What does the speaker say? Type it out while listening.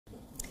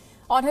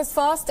On his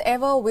first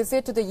ever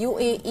visit to the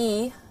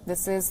UAE,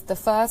 this is the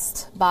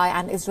first by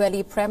an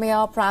Israeli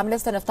premier, Prime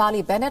Minister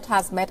Naftali Bennett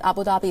has met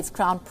Abu Dhabi's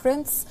Crown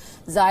Prince,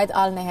 Zayed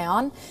Al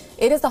Nahyan.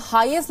 It is the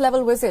highest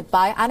level visit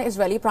by an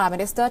Israeli Prime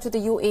Minister to the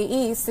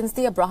UAE since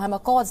the Abraham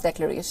Accords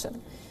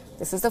declaration.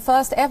 This is the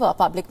first ever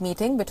public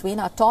meeting between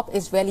a top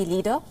Israeli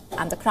leader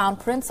and the Crown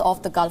Prince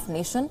of the Gulf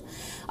nation.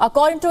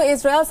 According to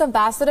Israel's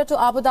ambassador to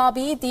Abu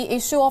Dhabi, the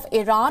issue of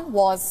Iran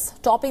was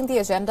topping the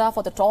agenda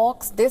for the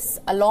talks. This,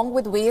 along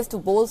with ways to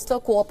bolster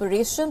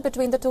cooperation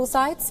between the two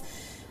sides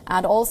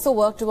and also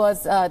work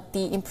towards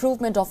the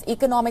improvement of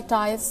economic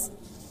ties.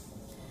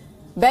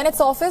 Bennett's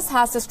office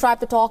has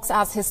described the talks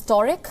as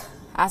historic.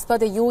 As per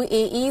the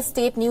UAE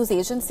state news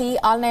agency,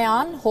 Al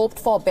Nahyan hoped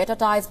for better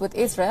ties with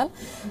Israel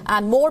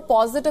and more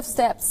positive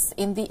steps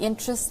in the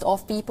interest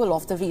of people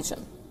of the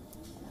region.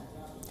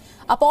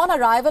 Upon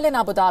arrival in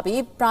Abu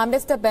Dhabi, Prime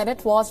Minister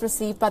Bennett was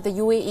received by the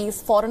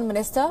UAE's Foreign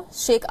Minister,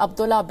 Sheikh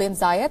Abdullah bin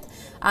Zayed,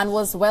 and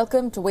was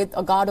welcomed with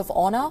a guard of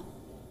honor.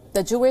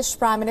 The Jewish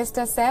Prime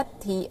Minister said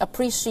he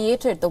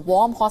appreciated the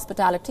warm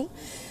hospitality.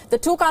 The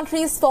two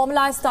countries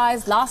formalized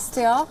ties last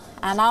year,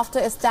 and after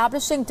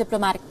establishing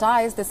diplomatic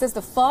ties, this is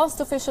the first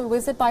official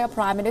visit by a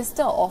Prime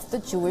Minister of the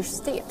Jewish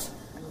state.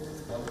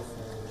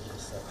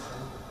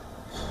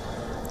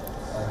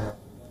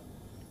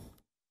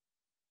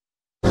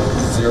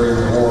 Very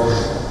warm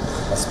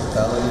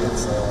hospitality.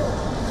 It's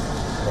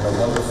been a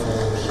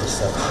wonderful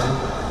reception.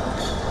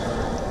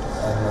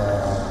 I'm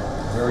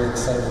very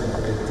excited and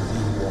great to be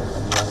here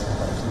on behalf of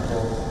my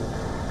people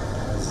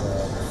as the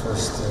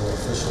first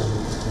official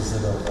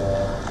visit of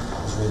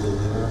Israeli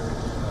leader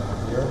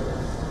here.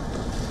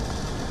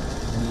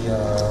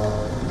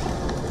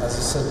 As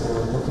I said,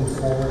 we're looking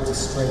forward to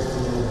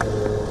strengthening the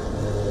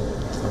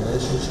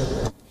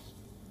relationship.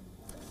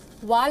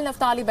 While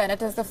Naftali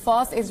Bennett is the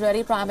first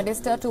Israeli Prime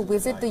Minister to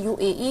visit the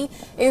UAE,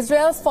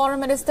 Israel's Foreign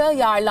Minister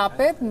Yair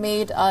Lapid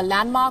made a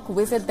landmark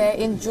visit there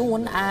in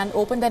June and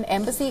opened an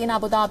embassy in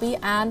Abu Dhabi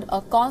and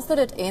a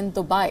consulate in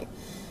Dubai.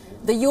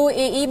 The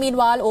UAE,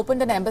 meanwhile,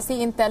 opened an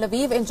embassy in Tel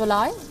Aviv in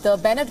July. The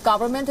Bennett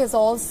government is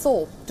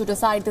also to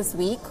decide this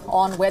week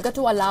on whether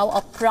to allow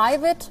a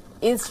private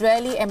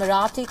Israeli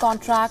Emirati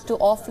contract to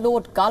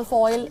offload Gulf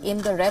oil in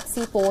the Red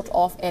Sea port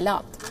of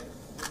Eilat.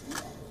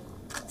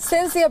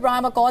 Since the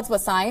Abraham Accords were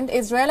signed,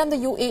 Israel and the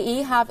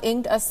UAE have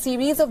inked a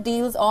series of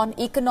deals on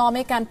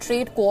economic and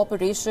trade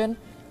cooperation.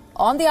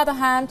 On the other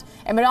hand,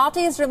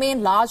 Emiratis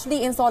remain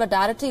largely in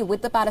solidarity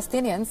with the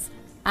Palestinians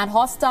and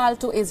hostile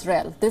to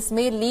Israel. This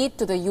may lead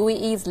to the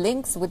UAE's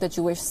links with the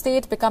Jewish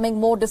state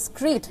becoming more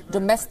discreet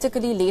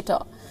domestically later.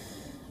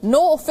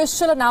 No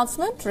official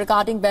announcement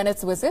regarding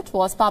Bennett's visit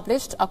was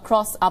published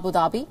across Abu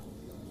Dhabi.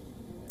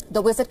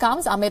 The visit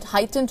comes amid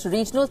heightened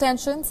regional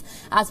tensions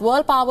as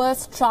world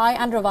powers try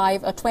and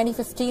revive a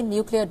 2015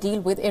 nuclear deal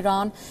with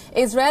Iran.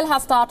 Israel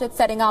has started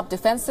setting up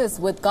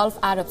defenses with Gulf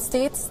Arab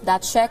states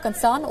that share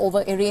concern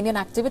over Iranian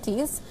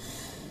activities.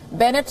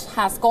 Bennett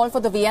has called for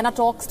the Vienna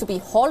talks to be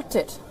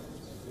halted.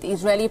 The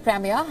Israeli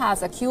premier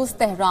has accused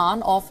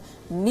Tehran of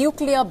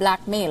nuclear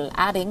blackmail,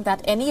 adding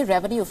that any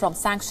revenue from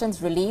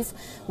sanctions relief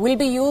will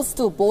be used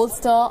to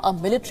bolster a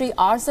military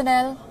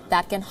arsenal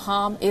that can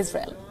harm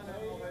Israel.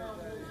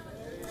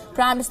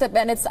 Prime Minister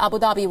Bennett's Abu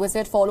Dhabi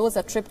visit follows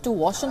a trip to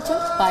Washington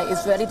by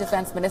Israeli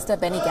Defense Minister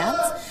Benny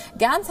Gantz.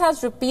 Gantz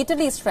has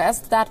repeatedly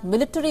stressed that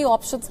military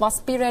options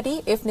must be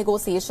ready if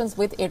negotiations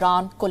with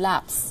Iran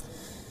collapse.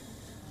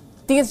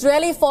 The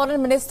Israeli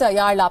Foreign Minister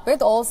Yair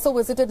Lapid also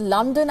visited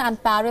London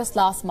and Paris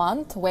last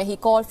month, where he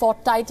called for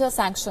tighter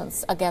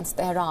sanctions against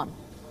Tehran.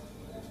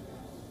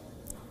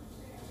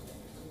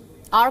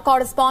 Our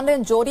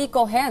correspondent Jody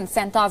Cohen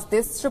sent us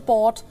this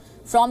report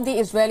from the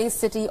Israeli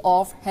city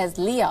of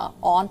Herzliya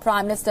on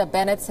Prime Minister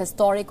Bennett's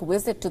historic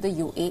visit to the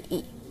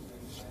UAE.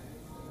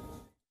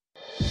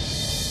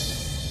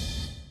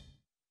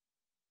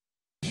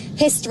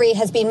 History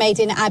has been made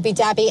in Abu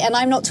Dhabi, and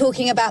I'm not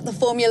talking about the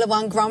Formula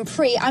One Grand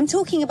Prix. I'm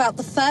talking about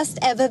the first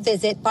ever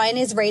visit by an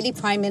Israeli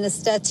Prime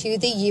Minister to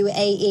the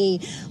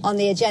UAE. On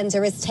the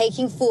agenda is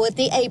taking forward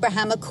the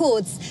Abraham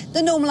Accords, the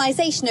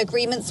normalization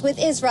agreements with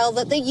Israel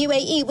that the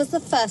UAE was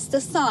the first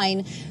to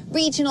sign.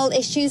 Regional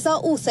issues are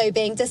also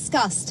being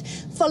discussed.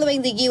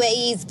 Following the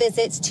UAE's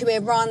visit to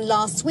Iran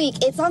last week,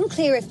 it's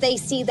unclear if they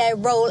see their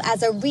role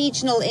as a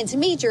regional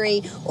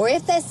intermediary or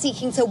if they're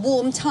seeking to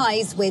warm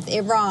ties with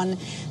Iran.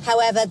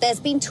 However,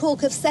 there's been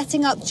talk of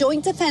setting up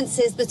joint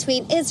defences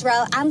between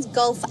Israel and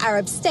Gulf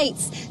Arab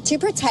states to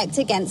protect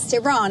against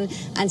Iran.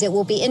 And it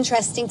will be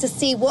interesting to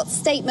see what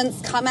statements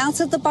come out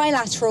of the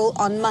bilateral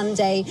on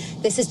Monday.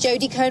 This is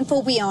Jody Cohen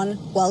for WION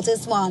World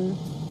is One.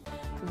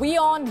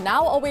 WION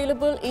now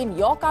available in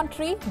your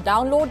country.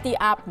 Download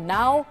the app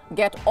now.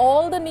 Get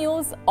all the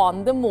news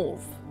on the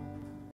move.